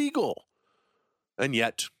is illegal. And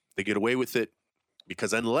yet they get away with it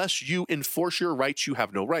because unless you enforce your rights, you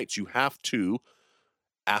have no rights. You have to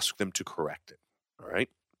ask them to correct it. All right.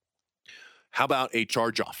 How about a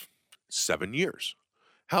charge-off? 7 years.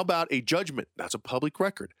 How about a judgment? That's a public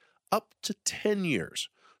record. Up to 10 years.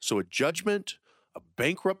 So a judgment, a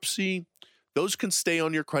bankruptcy, those can stay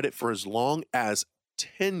on your credit for as long as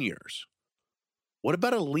 10 years. What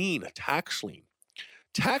about a lien, a tax lien?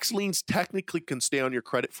 Tax liens technically can stay on your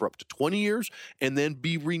credit for up to 20 years and then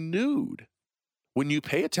be renewed. When you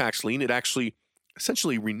pay a tax lien, it actually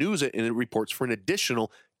essentially renews it and it reports for an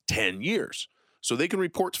additional 10 years. So they can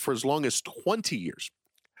report for as long as 20 years.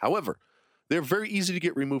 However, they're very easy to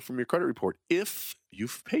get removed from your credit report if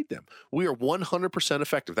you've paid them. We are 100%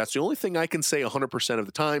 effective. That's the only thing I can say 100% of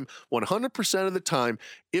the time. 100% of the time,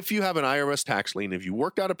 if you have an IRS tax lien, if you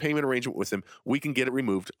worked out a payment arrangement with them, we can get it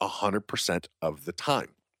removed 100% of the time.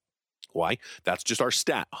 Why? That's just our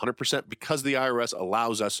stat, 100%, because the IRS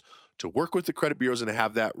allows us to work with the credit bureaus and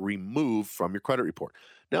have that removed from your credit report.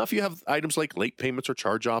 Now, if you have items like late payments or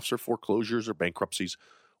charge-offs or foreclosures or bankruptcies,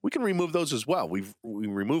 we can remove those as well. We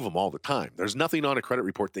remove them all the time. There's nothing on a credit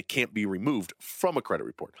report that can't be removed from a credit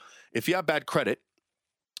report. If you have bad credit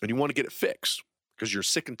and you want to get it fixed because you're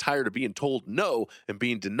sick and tired of being told no and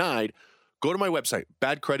being denied, go to my website,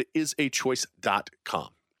 badcreditisachoice.com.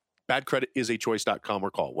 Badcreditisachoice.com or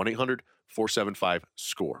call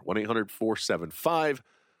 1-800-475-SCORE, 1-800-475-7267.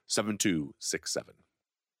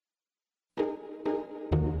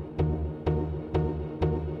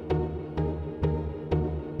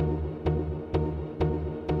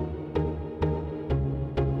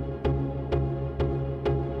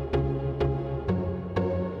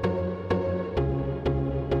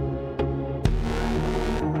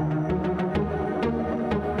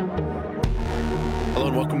 Hello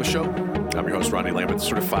and welcome to the show. I'm your host, Ronnie Lambert,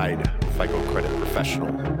 certified FICO credit professional,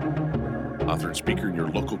 author and speaker, and your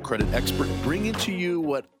local credit expert, bringing to you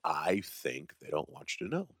what I think they don't want you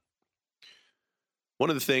to know. One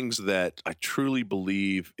of the things that I truly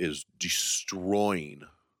believe is destroying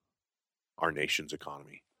our nation's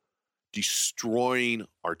economy, destroying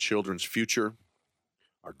our children's future,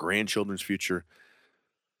 our grandchildren's future,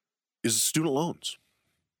 is student loans.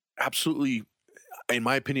 Absolutely, in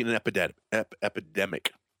my opinion, an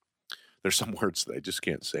epidemic. There's some words that I just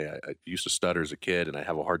can't say. I used to stutter as a kid, and I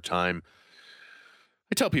have a hard time.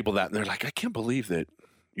 I tell people that, and they're like, I can't believe that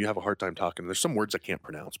you have a hard time talking. There's some words I can't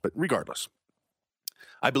pronounce, but regardless,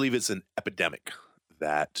 I believe it's an epidemic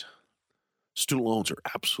that student loans are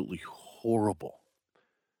absolutely horrible.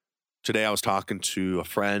 Today, I was talking to a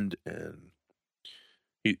friend, and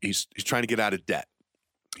he's trying to get out of debt.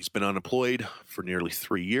 He's been unemployed for nearly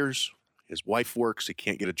 3 years. His wife works. He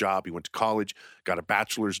can't get a job. He went to college, got a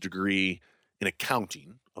bachelor's degree in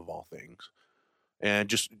accounting, of all things, and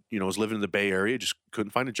just, was living in the Bay Area, just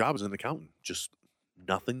couldn't find a job as an accountant. Just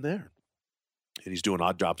nothing there. and he's doing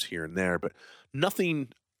odd jobs here and there, but nothing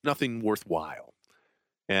worthwhile.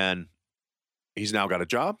 And he's now got a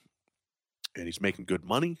job, and he's making good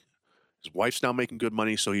money. His wife's now making good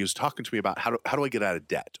money, so he was talking to me about how do I get out of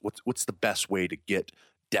debt? What's the best way to get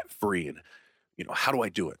debt free, and how do I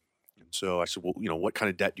do it? And so I said, well, what kind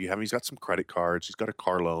of debt do you have? And he's got some credit cards, he's got a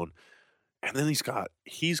car loan, and then he's got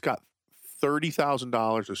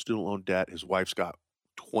 $30,000 of student loan debt. His wife's got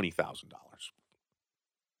 $20,000.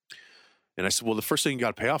 And I said, well, the first thing you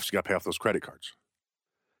got to pay off is you got to pay off those credit cards.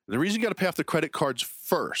 And the reason you got to pay off the credit cards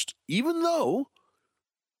first, even though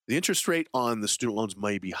the interest rate on the student loans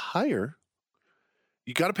may be higher,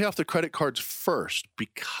 you got to pay off the credit cards first,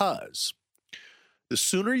 because the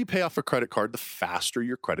sooner you pay off a credit card, the faster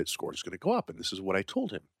your credit score is going to go up. And this is what I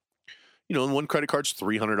told him. And one credit card's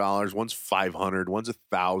 $300, one's $500, one's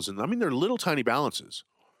 $1,000. I mean, they're little tiny balances.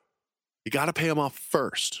 You got to pay them off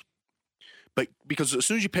first. But because as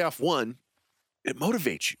soon as you pay off one, it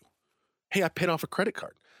motivates you. Hey, I paid off a credit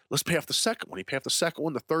card. Let's pay off the second one. You pay off the second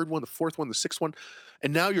one, the third one, the fourth one, the sixth one.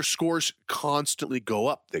 And now your scores constantly go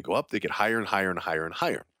up. They go up, they get higher and higher and higher and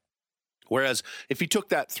higher. Whereas if he took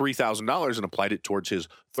that $3,000 and applied it towards his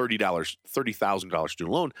 $30,000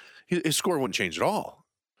 student loan, his score wouldn't change at all.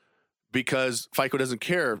 Because FICO doesn't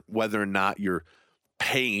care whether or not you're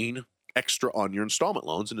paying extra on your installment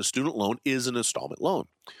loans, and a student loan is an installment loan.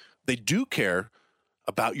 They do care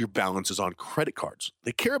about your balances on credit cards.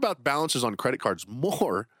 They care about balances on credit cards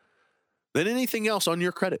more than anything else on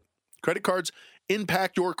your credit. Credit cards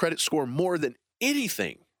impact your credit score more than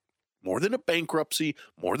anything, more than a bankruptcy,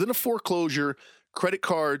 more than a foreclosure. Credit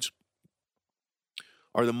cards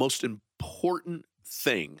are the most important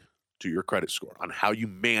thing to your credit score, on how you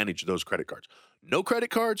manage those credit cards. No credit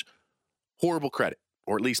cards, horrible credit,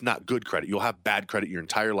 or at least not good credit. You'll have bad credit your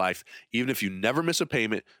entire life. Even if you never miss a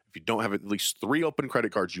payment, if you don't have at least 3 open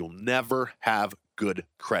credit cards, you'll never have good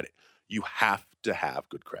credit. You have to have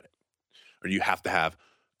good credit, or you have to have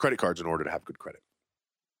credit cards in order to have good credit.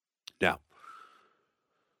 Now,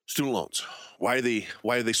 student loans, why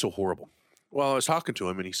are they so horrible? Well, I was talking to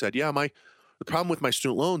him, and he said, yeah, the problem with my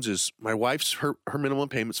student loans is my wife's, her minimum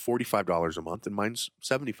payment's $45 a month, and mine's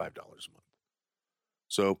 $75 a month.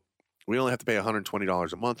 So we only have to pay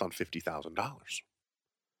 $120 a month on $50,000.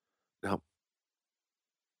 Now,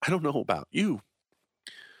 I don't know about you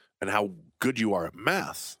and how good you are at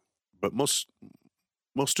math, but most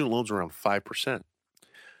student loans are around 5%.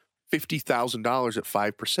 $50,000 at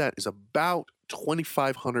 5% is about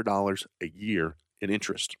 $2,500 a year in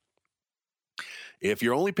interest. If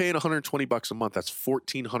you're only paying $120 a month, that's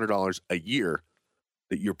 $1,400 a year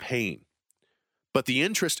that you're paying. But the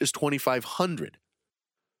interest is $2,500.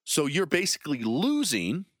 So you're basically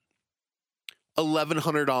losing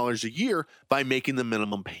 $1,100 a year by making the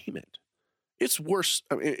minimum payment. It's worse.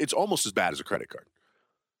 I mean, it's almost as bad as a credit card.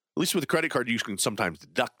 At least with a credit card, you can sometimes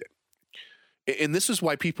deduct it. And this is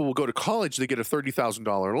why people will go to college, they get a $30,000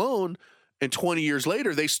 loan, and 20 years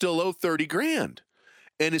later, they still owe $30,000.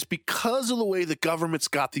 And it's because of the way the government's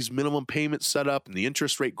got these minimum payments set up and the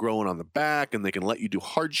interest rate growing on the back, and they can let you do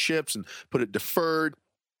hardships and put it deferred.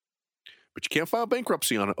 But you can't file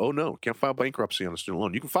bankruptcy on it. Oh, no, can't file bankruptcy on a student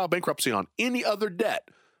loan. You can file bankruptcy on any other debt,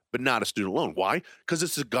 but not a student loan. Why? Because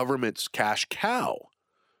it's the government's cash cow.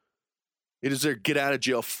 It is their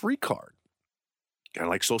get-out-of-jail-free card. Kind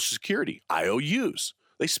of like Social Security, IOUs.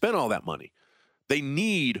 They spent all that money. They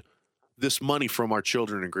need this money from our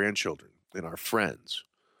children and grandchildren and our friends.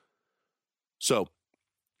 So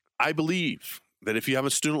I believe that if you have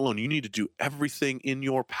a student loan, you need to do everything in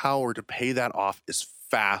your power to pay that off as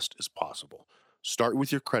fast as possible. Start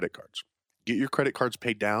with your credit cards. Get your credit cards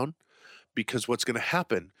paid down, because what's going to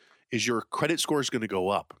happen is your credit score is going to go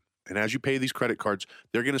up. And as you pay these credit cards,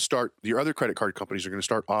 your other credit card companies are going to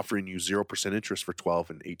start offering you 0% interest for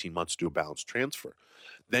 12 and 18 months to do a balance transfer.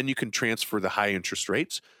 Then you can transfer the high interest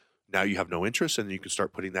rates. Now you have no interest, and you can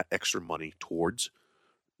start putting that extra money towards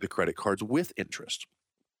the credit cards with interest.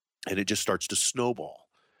 And it just starts to snowball.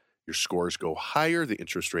 Your scores go higher, the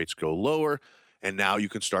interest rates go lower, and now you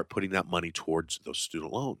can start putting that money towards those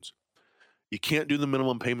student loans. You can't do the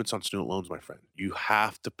minimum payments on student loans, my friend. You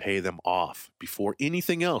have to pay them off before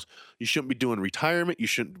anything else. You shouldn't be doing retirement. You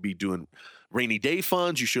shouldn't be doing rainy day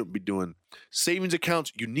funds. You shouldn't be doing savings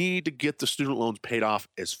accounts. You need to get the student loans paid off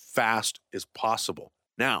as fast as possible.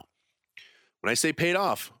 Now, when I say paid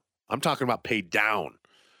off, I'm talking about paid down.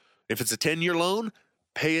 If it's a 10-year loan,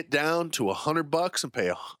 pay it down to $100 and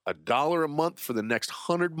pay $1 a month for the next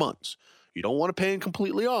 100 months. You don't want to pay them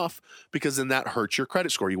completely off, because then that hurts your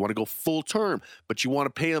credit score. You want to go full term, but you want to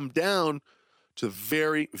pay them down to the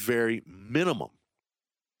very, very minimum,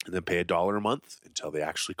 and then pay $1 a month until they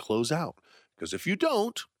actually close out. Because if you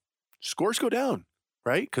don't, scores go down,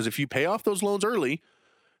 right? Because if you pay off those loans early,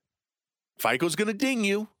 FICO's going to ding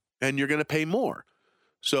you and you're going to pay more.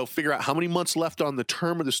 So figure out how many months left on the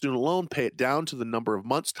term of the student loan, pay it down to the number of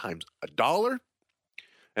months times $1,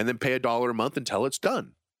 and then pay $1 a month until it's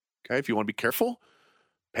done. Okay, if you want to be careful,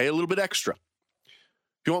 pay a little bit extra.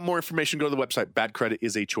 If you want more information, go to the website,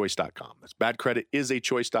 badcreditisachoice.com. That's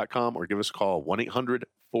badcreditisachoice.com, or give us a call,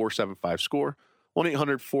 1-800-475-SCORE,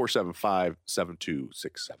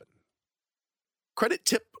 1-800-475-7267. Credit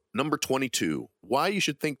tip number 22, why you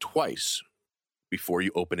should think twice before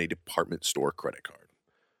you open a department store credit card.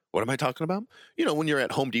 What am I talking about? You know, when you're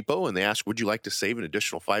at Home Depot and they ask, would you like to save an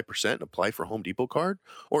additional 5% and apply for a Home Depot card?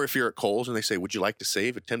 Or if you're at Kohl's and they say, would you like to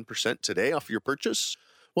save a 10% today off your purchase?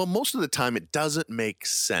 Well, most of the time it doesn't make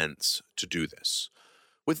sense to do this,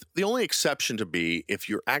 with the only exception to be if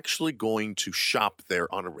you're actually going to shop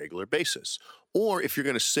there on a regular basis, or if you're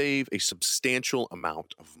going to save a substantial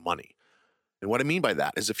amount of money. And what I mean by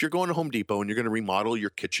that is if you're going to Home Depot and you're going to remodel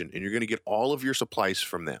your kitchen and you're going to get all of your supplies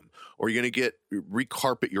from them, or you're going to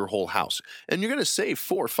recarpet your whole house and you're going to save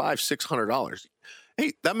 $400, $500, $600.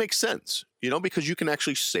 Hey, that makes sense, because you can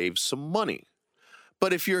actually save some money.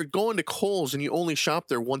 But if you're going to Kohl's and you only shop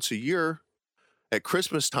there once a year at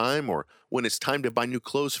Christmas time, or when it's time to buy new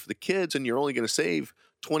clothes for the kids and you're only going to save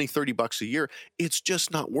 $20, $30 a year, it's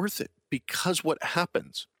just not worth it. Because what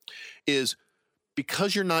happens is,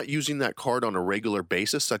 because you're not using that card on a regular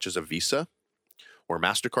basis, such as a Visa or a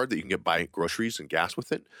MasterCard that you can buy groceries and gas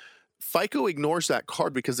with it, FICO ignores that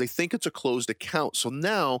card because they think it's a closed account. So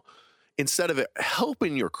now, instead of it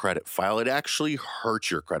helping your credit file, it actually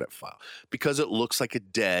hurts your credit file because it looks like a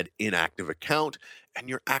dead, inactive account, and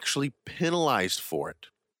you're actually penalized for it.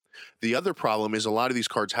 The other problem is a lot of these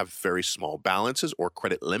cards have very small balances or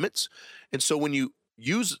credit limits. And so when you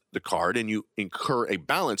use the card and you incur a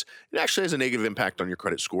balance, it actually has a negative impact on your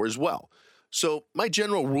credit score as well. So my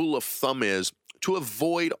general rule of thumb is to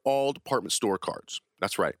avoid all department store cards.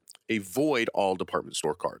 That's right. Avoid all department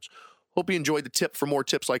store cards. Hope you enjoyed the tip. For more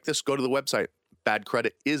tips like this, go to the website,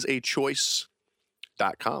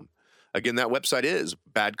 badcreditisachoice.com. Again, that website is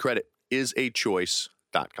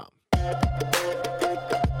badcreditisachoice.com.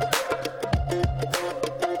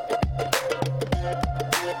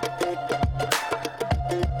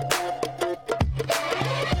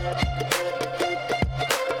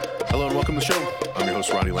 Welcome to the show. I'm your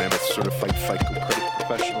host, Ronnie Lambeth, certified FICO credit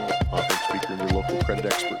professional, author, speaker, and your local credit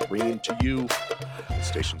expert, bringing to you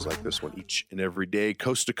stations like this one each and every day,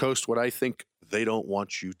 coast to coast, what I think they don't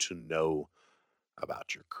want you to know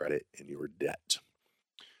about your credit and your debt.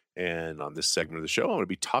 And on this segment of the show, I'm going to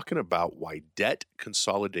be talking about why debt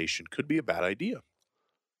consolidation could be a bad idea.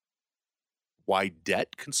 Why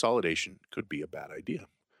debt consolidation could be a bad idea.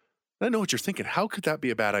 And I know what you're thinking. How could that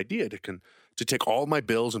be a bad idea to take all my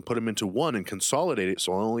bills and put them into one and consolidate it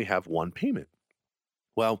so I only have one payment?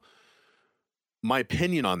 Well, my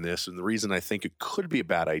opinion on this, and the reason I think it could be a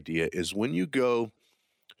bad idea, is when you go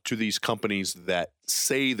to these companies that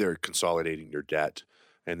say they're consolidating your debt,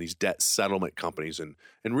 and these debt settlement companies, and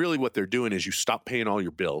really what they're doing is you stop paying all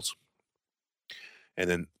your bills. And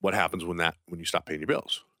then what happens when you stop paying your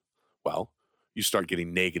bills? Well, you start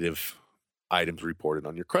getting negative items reported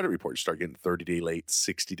on your credit report. You start getting 30-day late,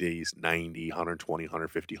 60 days, 90, 120,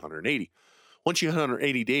 150, 180. Once you hit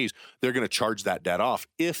 180 days, they're going to charge that debt off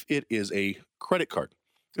if it is a credit card.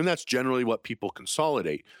 And that's generally what people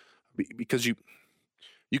consolidate, because you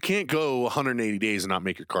can't go 180 days and not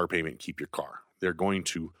make your car payment and keep your car. They're going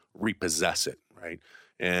to repossess it, right?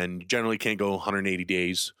 And you generally can't go 180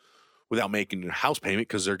 days without making a house payment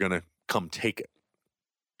because they're going to come take it.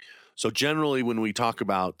 So generally, when we talk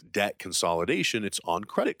about debt consolidation, it's on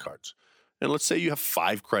credit cards. And let's say you have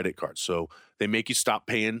 5 credit cards. So they make you stop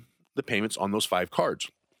paying the payments on those 5 cards.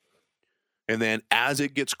 And then as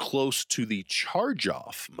it gets close to the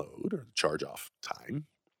charge-off mode, or the charge-off time,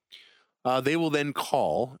 they will then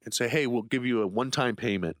call and say, hey, we'll give you a one-time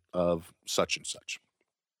payment of such and such.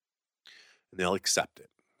 And they'll accept it,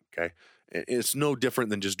 okay? It's no different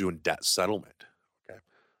than just doing debt settlement, okay?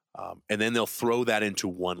 And then they'll throw that into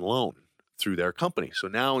one loan through their company. So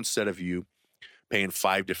now instead of you paying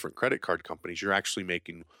 5 different credit card companies, you're actually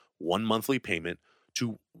making one monthly payment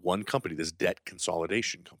to one company, this debt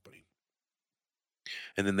consolidation company.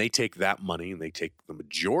 And then they take that money and they take the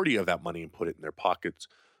majority of that money and put it in their pockets,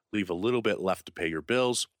 leave a little bit left to pay your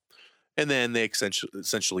bills. And then they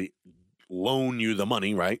essentially loan you the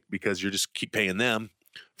money, right? Because you just keep paying them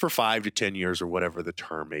for 5 to 10 years or whatever the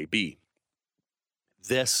term may be.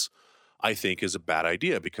 This, I think, is a bad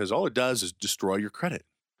idea because all it does is destroy your credit.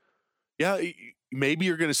 Yeah, maybe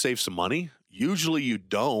you're going to save some money. Usually you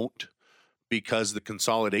don't, because the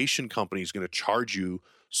consolidation company is going to charge you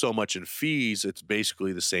so much in fees. It's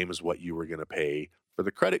basically the same as what you were going to pay for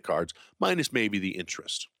the credit cards, minus maybe the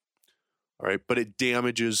interest. All right. But it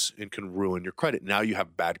damages and can ruin your credit. Now you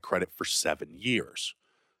have bad credit for 7 years.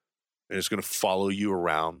 And it's going to follow you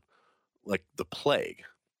around like the plague,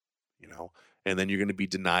 and then you're going to be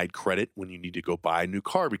denied credit when you need to go buy a new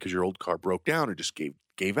car because your old car broke down or just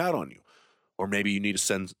gave out on you. Or maybe you need to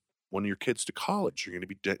send one of your kids to college. You're going to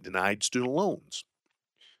be denied student loans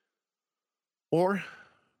or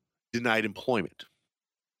denied employment,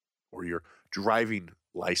 or your driving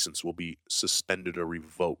license will be suspended or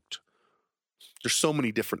revoked. There's so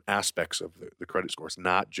many different aspects of the credit scores,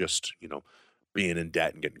 not just, being in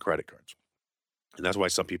debt and getting credit cards. And that's why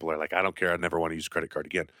some people are like, I don't care. I never want to use a credit card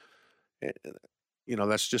again. And,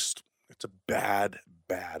 it's a bad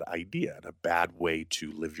idea and a bad way to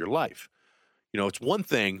live your life. It's one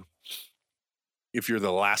thing if you're the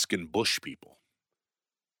Alaskan bush people,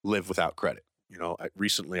 live without credit.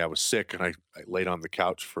 Recently I was sick and I laid on the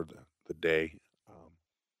couch for the day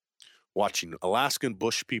watching Alaskan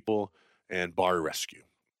bush people and bar rescue.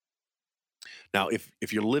 Now,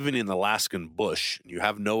 if you're living in the Alaskan bush and you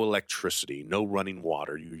have no electricity, no running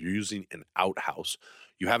water, you're using an outhouse,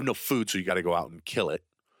 you have no food, so you got to go out and kill it,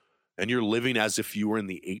 and you're living as if you were in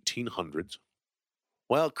the 1800s,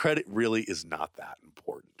 well, credit really is not that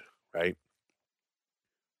important, right?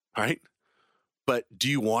 All right? But do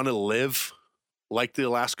you want to live like the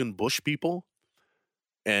Alaskan bush people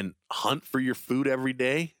and hunt for your food every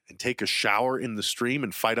day and take a shower in the stream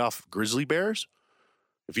and fight off grizzly bears?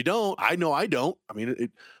 If you don't, I know I don't. I mean,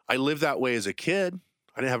 I lived that way as a kid.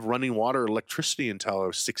 I didn't have running water or electricity until I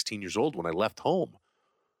was 16 years old when I left home.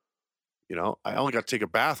 I only got to take a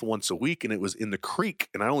bath once a week, and it was in the creek.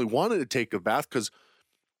 And I only wanted to take a bath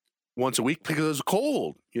once a week because it was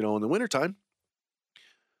cold, in the wintertime.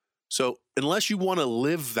 So unless you want to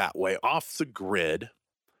live that way off the grid,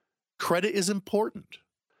 credit is important.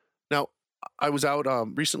 Now, I was out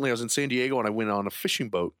recently. I was in San Diego, and I went on a fishing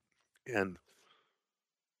boat, and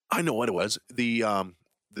I know what it was. The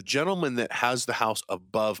gentleman that has the house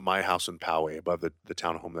above my house in Poway, above the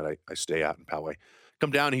townhome that I stay at in Poway,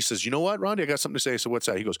 come down and he says, "You know what, Rondi, I got something to say." I said, "What's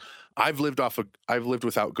that?" He goes, I've lived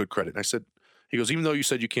without good credit. And I said, he goes, "Even though you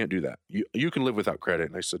said you can't do that, you can live without credit."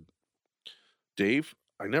 And I said, "Dave,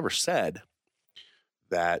 I never said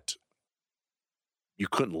that you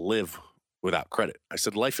couldn't live without credit. I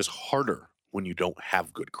said, life is harder when you don't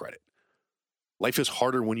have good credit. Life is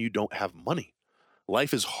harder when you don't have money.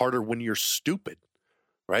 Life is harder when you're stupid,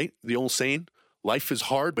 right? The old saying, life is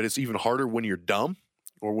hard, but it's even harder when you're dumb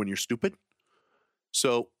or when you're stupid."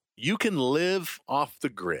 So you can live off the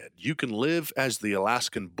grid. You can live as the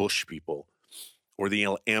Alaskan bush people or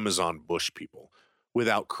the Amazon bush people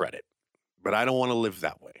without credit. But I don't want to live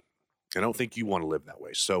that way. I don't think you want to live that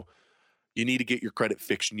way. So you need to get your credit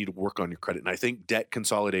fixed. You need to work on your credit. And I think debt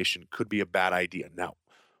consolidation could be a bad idea. Now,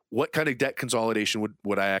 what kind of debt consolidation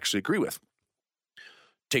would I actually agree with?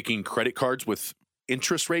 Taking credit cards with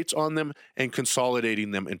interest rates on them and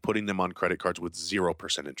consolidating them and putting them on credit cards with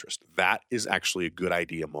 0% interest. That is actually a good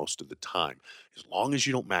idea most of the time, as long as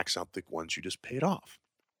you don't max out the ones you just paid off.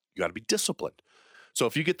 You got to be disciplined. So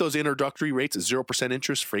if you get those introductory rates at 0%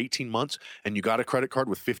 interest for 18 months and you got a credit card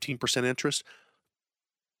with 15% interest,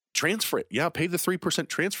 transfer it. Yeah, pay the 3%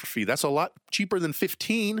 transfer fee. That's a lot cheaper than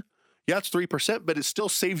 15. Yeah, it's 3%, but it still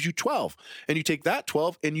saves you 12. And you take that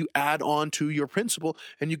 12 and you add on to your principal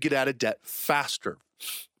and you get out of debt faster.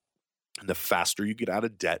 And the faster you get out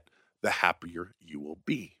of debt, the happier you will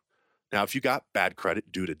be. Now, if you got bad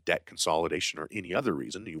credit due to debt consolidation or any other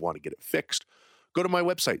reason, and you want to get it fixed, go to my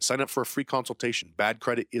website, sign up for a free consultation,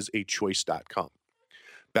 badcreditisachoice.com.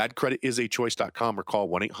 Badcreditisachoice.com or call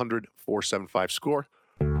 1-800-475-SCORE.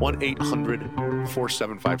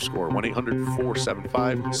 1-800-475-SCORE.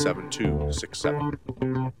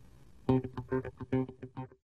 1-800-475-7267.